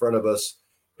directly in front of us.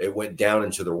 It went down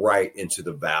and to the right into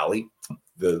the valley.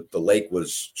 The lake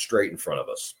was straight in front of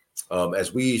us.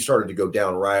 As we started to go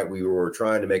down right, we were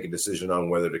trying to make a decision on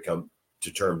whether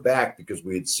to turn back because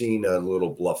we had seen a little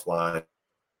bluff line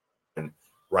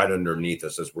right underneath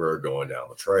us as we were going down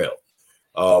the trail.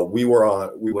 We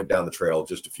went down the trail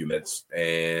just a few minutes,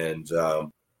 and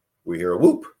we hear a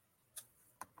whoop.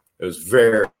 It was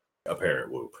very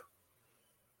apparent whoop.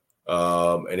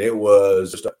 And it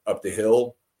was just up the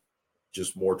hill,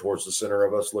 just more towards the center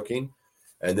of us looking.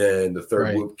 And then the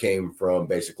third whoop came from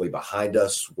basically behind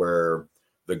us where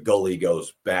the gully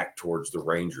goes back towards the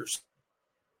Rangers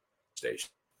station.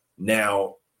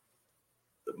 Now,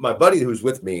 my buddy who's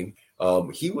with me,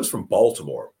 he was from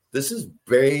Baltimore. This is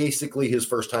basically his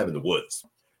first time in the woods.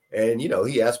 And,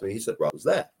 he asked me, he said, "What was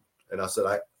that?" And I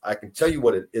said, I can tell you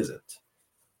what it isn't.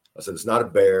 I said, it's not a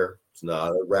bear, it's not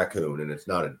a raccoon, and it's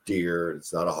not a deer,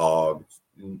 it's not a hog,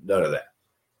 none of that.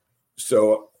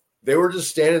 So they were just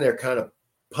standing there kind of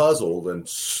puzzled, and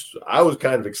I was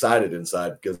kind of excited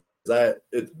inside because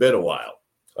it's been a while.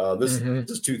 This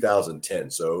is 2010,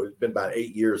 so it's been about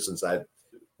 8 years since I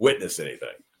witnessed anything.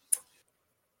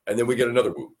 And then we get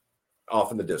another whoop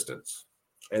off in the distance.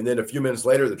 And then a few minutes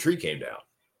later, the tree came down.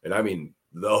 And I mean,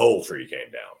 the whole tree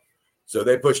came down. So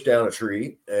they pushed down a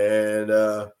tree, and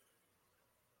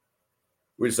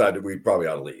we decided we probably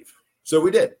ought to leave. So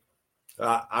we did.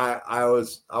 I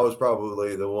was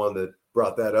probably the one that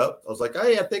brought that up. I was like,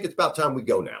 hey, I think it's about time we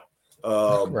go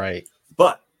now. Right.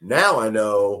 But now I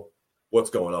know what's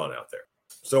going on out there.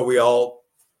 So we all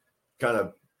kind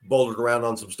of bouldered around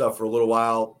on some stuff for a little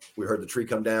while. We heard the tree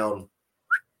come down.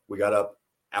 We got up,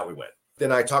 out we went.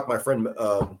 Then I talked my friend,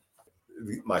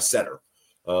 my setter,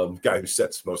 guy who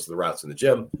sets most of the routes in the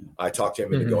gym. I talked to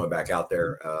him into going back out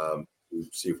there,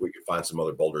 see if we could find some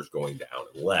other boulders going down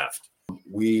and left.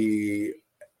 We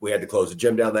had to close the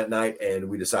gym down that night, and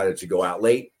we decided to go out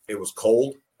late. It was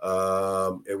cold.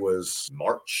 It was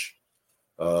March,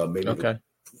 maybe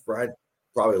Friday,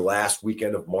 probably last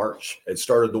weekend of March. It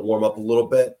started to warm up a little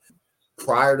bit.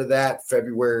 Prior to that,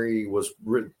 February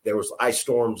there was ice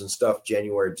storms and stuff.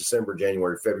 December,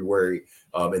 January, February,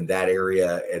 in that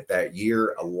area at that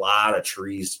year, a lot of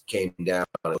trees came down.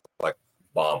 It looked like a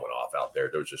bomb went off out there.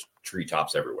 There was just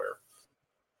treetops everywhere.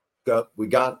 We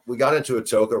got into a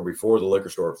toco before the liquor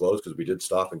store closed because we did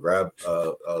stop and grab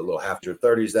a little half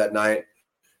 30s that night.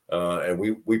 And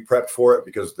we prepped for it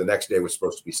because the next day was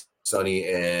supposed to be sunny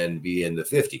and be in the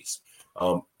 50s.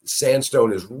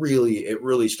 Sandstone is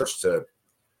really starts to,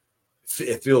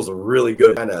 it feels really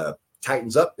good, kind of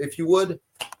tightens up, if you would.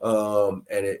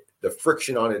 And the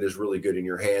friction on it is really good in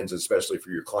your hands, especially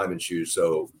for your climbing shoes.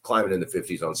 So climbing in the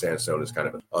 50s on sandstone is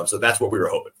kind of, so that's what we were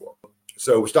hoping for.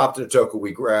 So we stopped at a toco,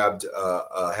 we grabbed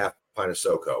a half pint of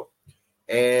SoCo,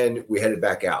 and we headed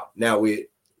back out. Now we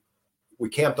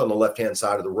camped on the left-hand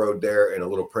side of the road there in a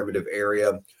little primitive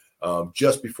area.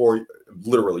 Just before,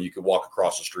 literally, you could walk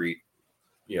across the street,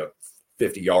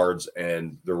 50 yards,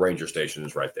 and the ranger station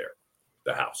is right there,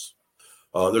 the house.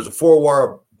 There's a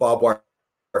 4-wire barbed wire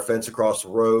fence across the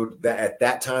road. At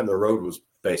that time, the road was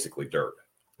basically dirt.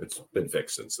 It's been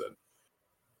fixed since then.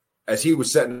 As he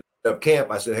was setting up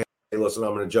camp, I said, hey, listen,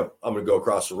 I'm going to go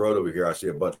across the road over here. I see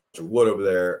a bunch of wood over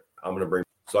there. I'm going to bring.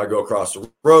 So I go across the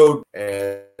road,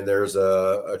 and there's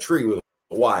a tree with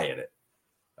a Y in it.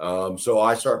 So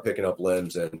I start picking up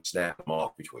limbs and snapping them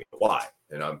off between the Y,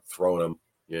 and I'm throwing them,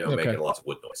 making lots of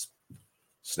wood noise,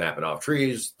 snapping off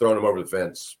trees, throwing them over the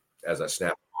fence as I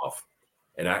snap them off.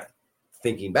 And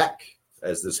thinking back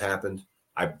as this happened,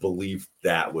 I believe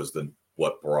that was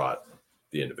what brought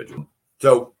the individual.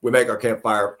 So we make our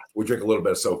campfire. We drink a little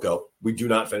bit of SoCo. We do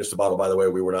not finish the bottle, by the way.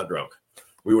 We were not drunk.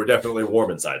 We were definitely warm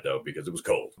inside, though, because it was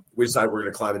cold. We decided we're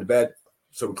going to climb into bed.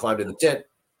 So we climbed in the tent,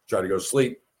 tried to go to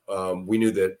sleep. We knew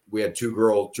that we had two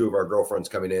of our girlfriends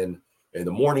coming in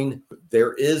the morning.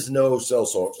 There is no cell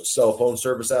phone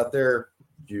service out there.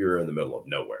 You're in the middle of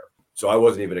nowhere. So I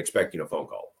wasn't even expecting a phone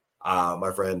call.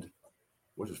 My friend,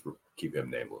 we'll just keep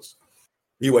him nameless.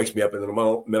 He wakes me up in the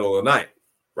middle of the night.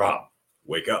 Rob,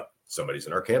 wake up. Somebody's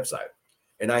in our campsite.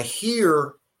 And I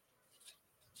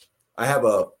have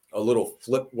a little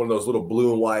one of those little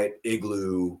blue and white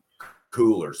igloo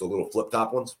coolers, the little flip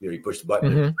top ones. You push the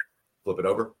button and flip it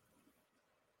over.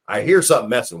 I hear something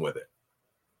messing with it.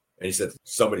 And he said,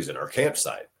 somebody's in our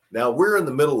campsite. Now we're in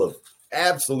the middle of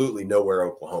absolutely nowhere,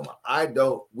 Oklahoma.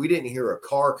 We didn't hear a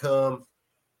car come.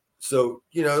 So,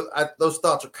 those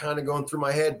thoughts are kind of going through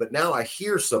my head, but now I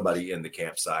hear somebody in the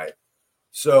campsite.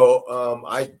 So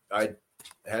I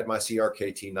had my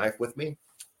CRKT knife with me,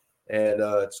 and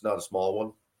it's not a small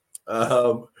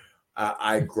one.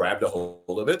 I grabbed a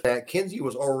hold of it. And Kinsey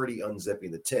was already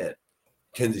unzipping the tent.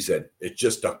 Kinsey said, it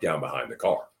just ducked down behind the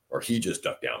car, or he just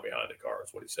ducked down behind the car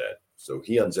is what he said. So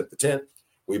he unzipped the tent.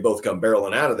 We both come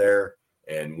barreling out of there.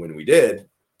 And when we did,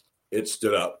 it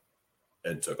stood up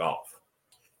and took off.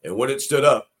 And when it stood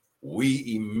up,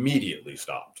 we immediately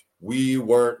stopped. We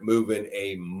weren't moving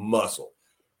a muscle.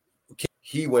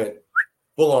 He went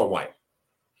full on white.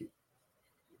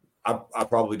 I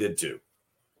probably did too,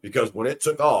 because when it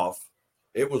took off,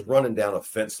 it was running down a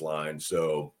fence line.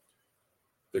 So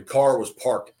the car was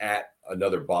parked at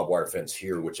another barbed wire fence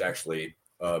here, which actually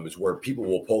is where people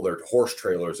will pull their horse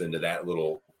trailers into that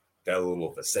little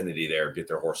vicinity there, get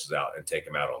their horses out and take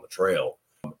them out on the trail.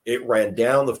 It ran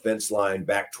down the fence line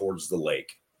back towards the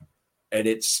lake. And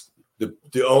it's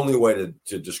the only way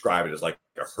to describe it is like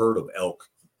a herd of elk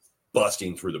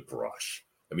busting through the brush.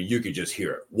 I mean, you could just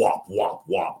hear it, whop, whop,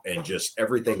 whop, and just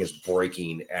everything is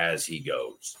breaking as he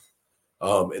goes.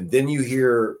 And then you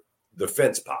hear the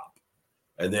fence pop,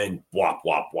 and then whop,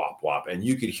 whop, whop, whop, and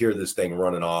you could hear this thing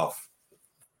running off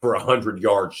for 100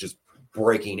 yards, just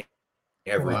breaking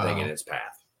everything in its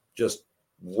path, just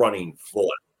running full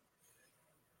out.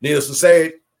 Needless to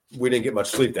say, we didn't get much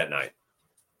sleep that night.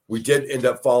 We did end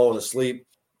up falling asleep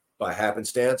by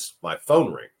happenstance. My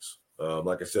phone rings.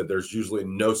 Like I said, there's usually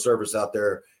no service out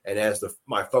there. And as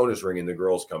my phone is ringing, the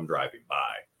girls come driving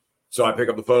by. So I pick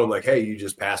up the phone. I'm like, hey, you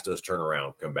just passed us. Turn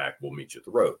around. Come back. We'll meet you at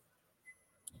the road.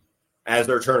 As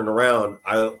they're turning around,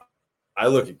 I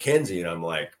look at Kenzie and I'm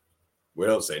like, we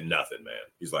don't say nothing, man.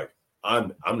 He's like,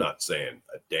 I'm not saying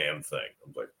a damn thing.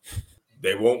 I'm like,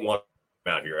 they won't want to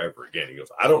come out here ever again. He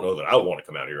goes, I don't know that I want to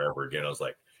come out here ever again. I was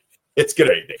like, it's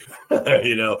gonna be a day.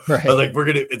 You know, right. I was like,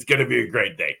 it's gonna be a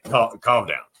great day. Calm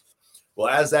down. Well,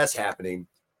 as that's happening,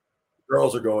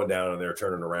 girls are going down and they're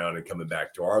turning around and coming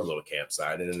back to our little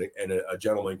campsite, and a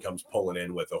gentleman comes pulling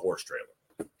in with a horse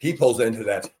trailer. He pulls into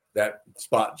that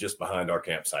spot just behind our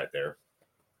campsite there.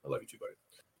 I love you too, buddy.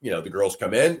 You know, the girls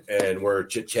come in and we're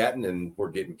chit-chatting and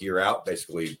we're getting gear out,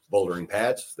 basically bouldering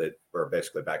pads that are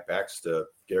basically backpacks to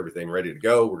get everything ready to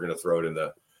go. We're going to throw it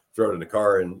in the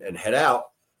car and head out.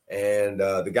 And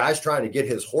the guy's trying to get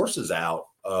his horses out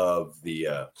of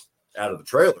the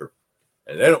trailer,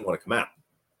 and they don't want to come out.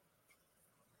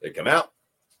 They come out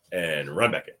and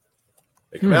run back in.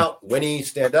 They come out, whinny,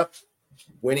 stand up,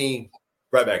 whinny,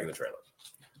 right back in the trailer.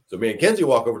 So me and Kenzie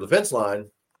walk over to the fence line,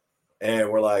 and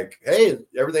we're like, hey, is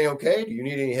everything okay? Do you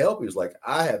need any help? He was like,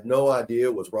 I have no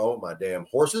idea what's wrong with my damn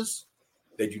horses.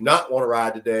 They do not want to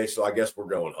ride today, so I guess we're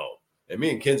going home. And me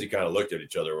and Kenzie kind of looked at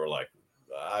each other. We're like,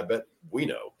 I bet we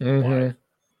know. Why.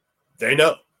 They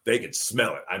know. They could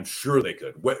smell it. I'm sure they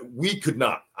could. We could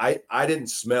not. I didn't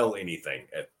smell anything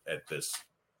at this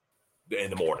in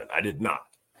the morning. I did not.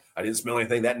 I didn't smell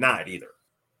anything that night either.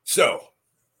 So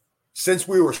since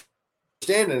we were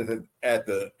standing at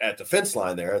the fence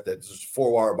line there, at that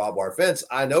 4-wire barbed wire fence,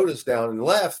 I noticed down in the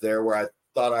left there where I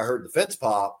thought I heard the fence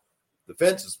pop, the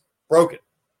fence is broken.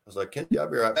 I was like, Kenzie, I'll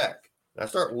be right back. And I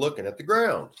start looking at the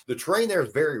ground. The terrain there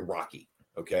is very rocky.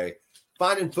 Okay.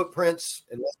 Finding footprints,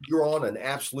 unless you're on an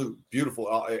absolute beautiful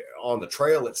on the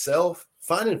trail itself,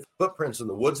 finding footprints in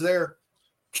the woods there,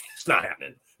 it's not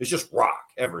happening. It's just rock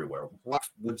everywhere. Rocks,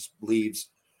 woods, leaves.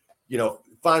 You know,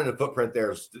 finding a footprint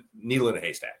there is needle in a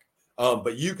haystack.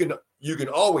 But you can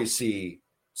always see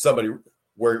somebody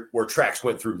where tracks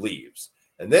went through leaves.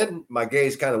 And then my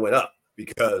gaze kind of went up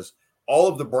because all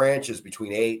of the branches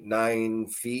between 8 and 9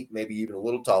 feet, maybe even a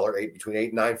little taller, between 8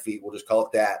 and 9 feet, we'll just call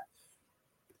it that.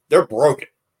 They're broken.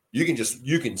 You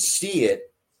can see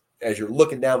it as you're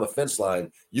looking down the fence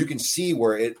line. You can see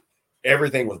where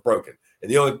everything was broken.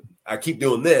 And I keep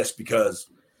doing this because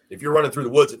if you're running through the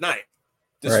woods at night,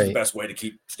 this is the best way to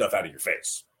keep stuff out of your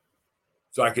face.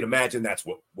 So I can imagine that's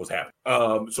what was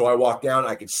happening. So I walked down.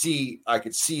 I could see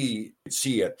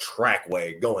a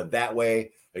trackway going that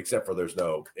way, except for there's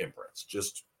no imprints.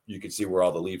 Just you could see where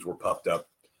all the leaves were puffed up.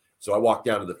 So I walked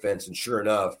down to the fence, and sure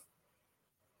enough,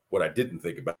 what I didn't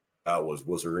think about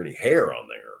was there any hair on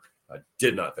there? I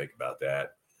did not think about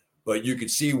that. But you could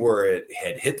see where it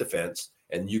had hit the fence,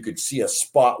 and you could see a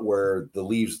spot where the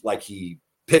leaves, like he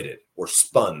pitted or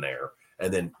spun there,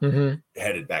 and then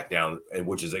headed back down, and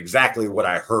which is exactly what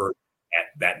I heard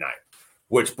at that night,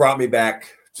 which brought me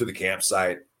back to the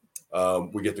campsite.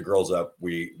 We get the girls up,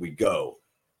 we go.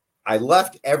 I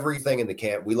left everything in the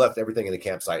camp. We left everything in the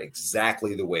campsite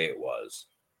exactly the way it was.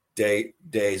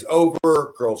 Days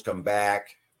over, girls come back.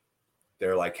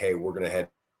 They're like, hey, we're going to head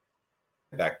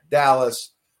back to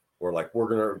Dallas. We're like, we're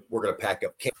going to pack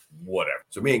up camp, whatever.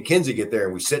 So me and Kenzie get there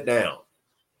and we sit down,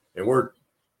 and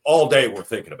all day we're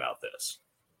thinking about this.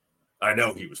 I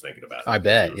know he was thinking about it. I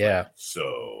bet. Yeah. Like,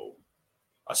 so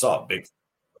I saw a big,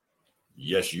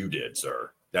 yes, you did,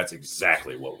 sir. That's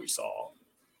exactly what we saw.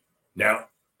 Now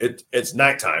it's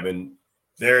nighttime, and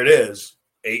there it is,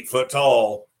 8 foot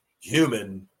tall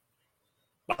human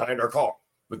behind our car.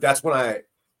 But that's when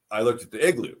I looked at the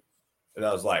igloo, and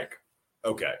I was like,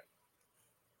 okay.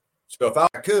 So if I was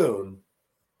a raccoon,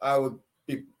 I would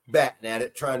be batting at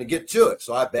it, trying to get to it.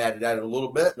 So I batted at it a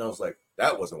little bit, and I was like,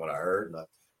 that wasn't what I heard. And I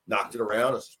knocked it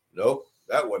around. I said, nope,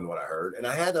 that wasn't what I heard. And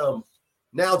I had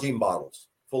Nalgene bottles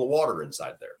full of water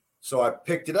inside there. So I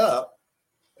picked it up,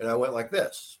 and I went like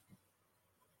this.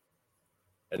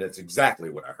 And it's exactly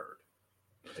what I heard.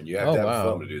 And you have to have a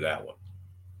phone to do that one.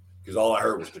 Because all I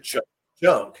heard was the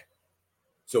chunk.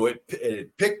 So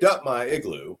it picked up my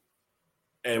igloo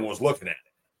and was looking at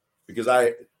it. Because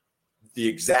the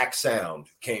exact sound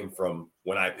came from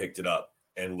when I picked it up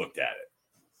and looked at it.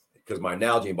 Because my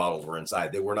Nalgene bottles were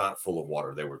inside. They were not full of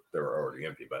water. They were already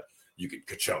empty. But you could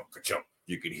ka-chunk, ka-chunk.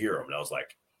 You could hear them. And I was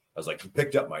like, you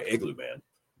picked up my igloo, man.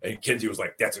 And Kenzie was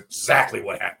like, that's exactly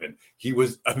what happened.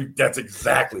 That's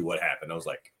exactly what happened. I was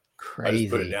like, crazy. I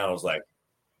just put it down. I was like,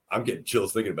 I'm getting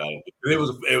chills thinking about it.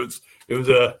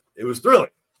 It was thrilling.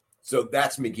 So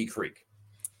that's McGee Creek.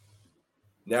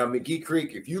 Now, McGee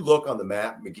Creek, if you look on the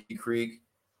map, McGee Creek,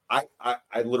 I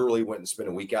literally went and spent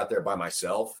a week out there by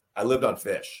myself. I lived on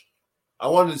fish. I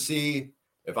wanted to see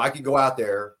if I could go out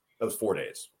there. That was 4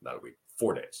 days, not a week,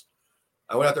 4 days.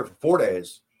 I went out there for 4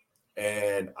 days,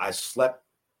 and I slept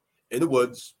in the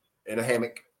woods in a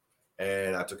hammock,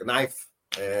 and I took a knife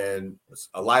and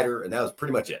a lighter, and that was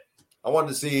pretty much it. I wanted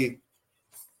to see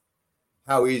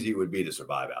how easy it would be to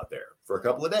survive out there for a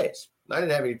couple of days. And I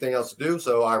didn't have anything else to do,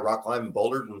 so I rock climbed and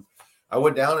bouldered, and I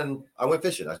went down and I went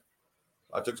fishing.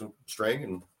 I took some string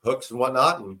and hooks and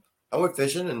whatnot, and I went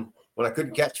fishing. And when I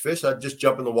couldn't catch fish, I'd just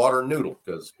jump in the water and noodle,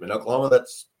 because in Oklahoma,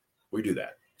 we do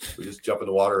that. We just jump in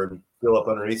the water and fill up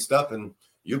underneath stuff, and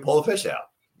you pull the fish out,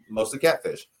 mostly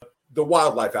catfish. The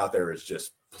wildlife out there is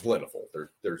just plentiful.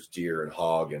 There's deer and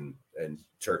hog and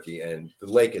turkey, and the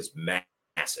lake is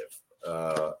massive.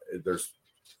 There's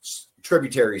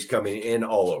tributaries coming in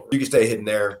all over. You can stay hidden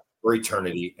there for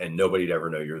eternity, and nobody'd ever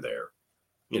know you're there.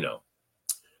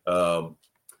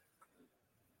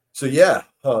 So yeah,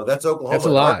 that's Oklahoma. That's a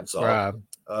lot, Rob.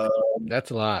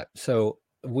 That's a lot. So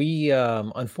we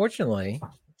unfortunately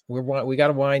we got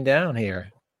to wind down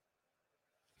here.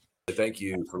 Thank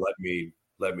you for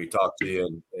letting me talk to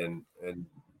you and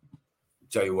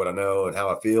tell you what I know and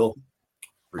how I feel.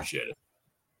 Appreciate it.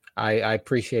 I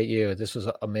appreciate you. This was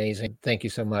amazing. Thank you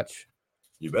so much.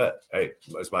 You bet. Hey,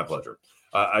 it's my pleasure.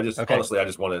 Honestly, I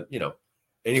just want to,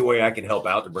 any way I can help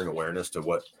out to bring awareness to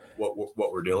what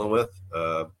we're dealing with.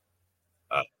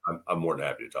 I'm more than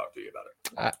happy to talk to you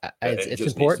about it.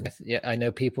 It's important. Yeah, I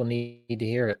know people need to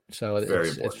hear it. So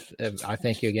it's I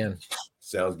thank you again.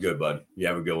 Sounds good, bud. You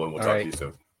have a good one. We'll talk to you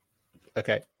soon.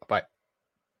 Okay. Bye.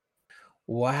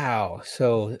 Wow.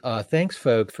 So thanks,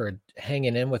 folks, for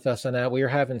hanging in with us on that. We were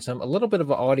having a little bit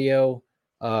of audio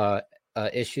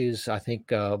issues. I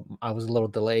think I was a little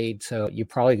delayed, so you're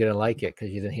probably going to like it because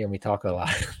you didn't hear me talk a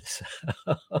lot.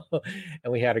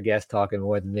 And we had a guest talking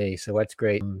more than me, so that's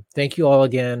great. Thank you all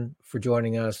again for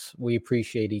joining us. We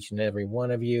appreciate each and every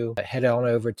one of you. Head on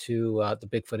over to the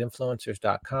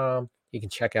BigfootInfluencers.com. You can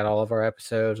check out all of our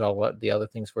episodes, all the other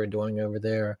things we're doing over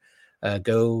there.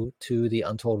 Go to the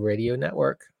Untold Radio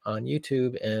Network on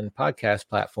YouTube and podcast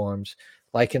platforms.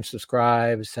 Like and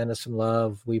subscribe. Send us some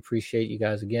love. We appreciate you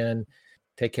guys again.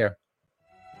 Take care.